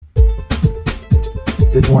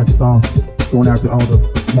This warranty song is going out to all the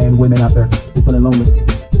men and women out there who feeling lonely.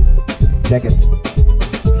 Check it.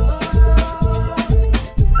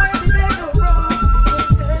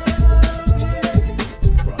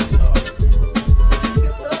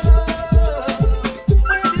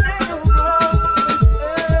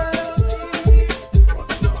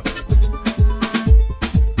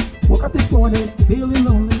 Woke up this morning feeling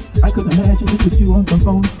lonely. I couldn't imagine it was you on the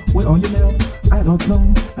phone. Where are you now? I don't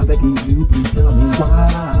know. I'm begging you, please tell me why.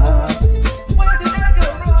 Where did I go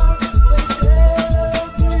wrong? Please tell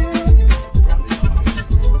me.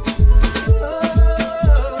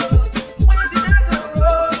 Where did I go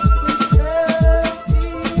wrong? Please tell me.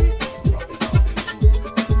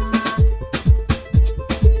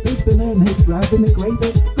 This feeling is driving me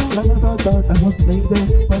crazy. Girl, I never thought I was lazy,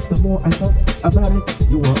 but the more I thought about it,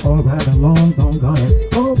 you were alright along, don't got it.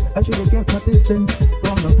 Oh, I should have kept my distance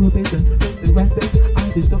from the blue basin. Mr. Restless,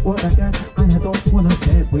 I deserve what I got, and I don't wanna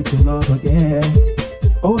get with your love again.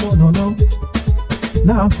 Oh no, no, no.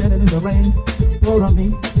 Now I'm standing in the rain. Pour on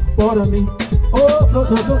me, pour on me. Oh no,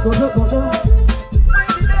 no, no, no, no, no, no. Where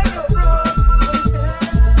did I go wrong? Please tell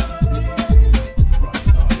me.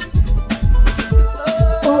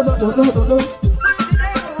 Oh no, no, no, no, no.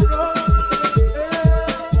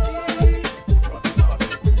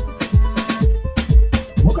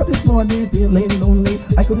 Woke up this morning feeling lonely.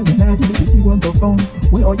 I couldn't imagine it was you on the phone.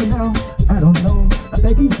 Where are you now? I don't know. I'm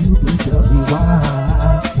begging you, please tell me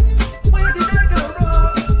why. Where did I go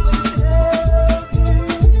wrong? Please tell me.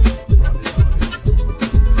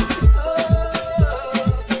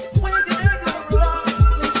 Where did I go wrong?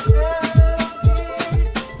 Please tell me.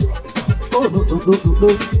 Oh no, no, no, no, no.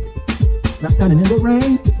 Now I'm standing in the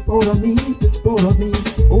rain. Pour on me, pour on me.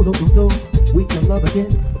 Oh no, no, no. We can love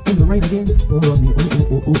again. In the rain again, pour on me, oh,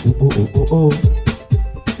 oh, oh, oh, oh, oh, oh, oh.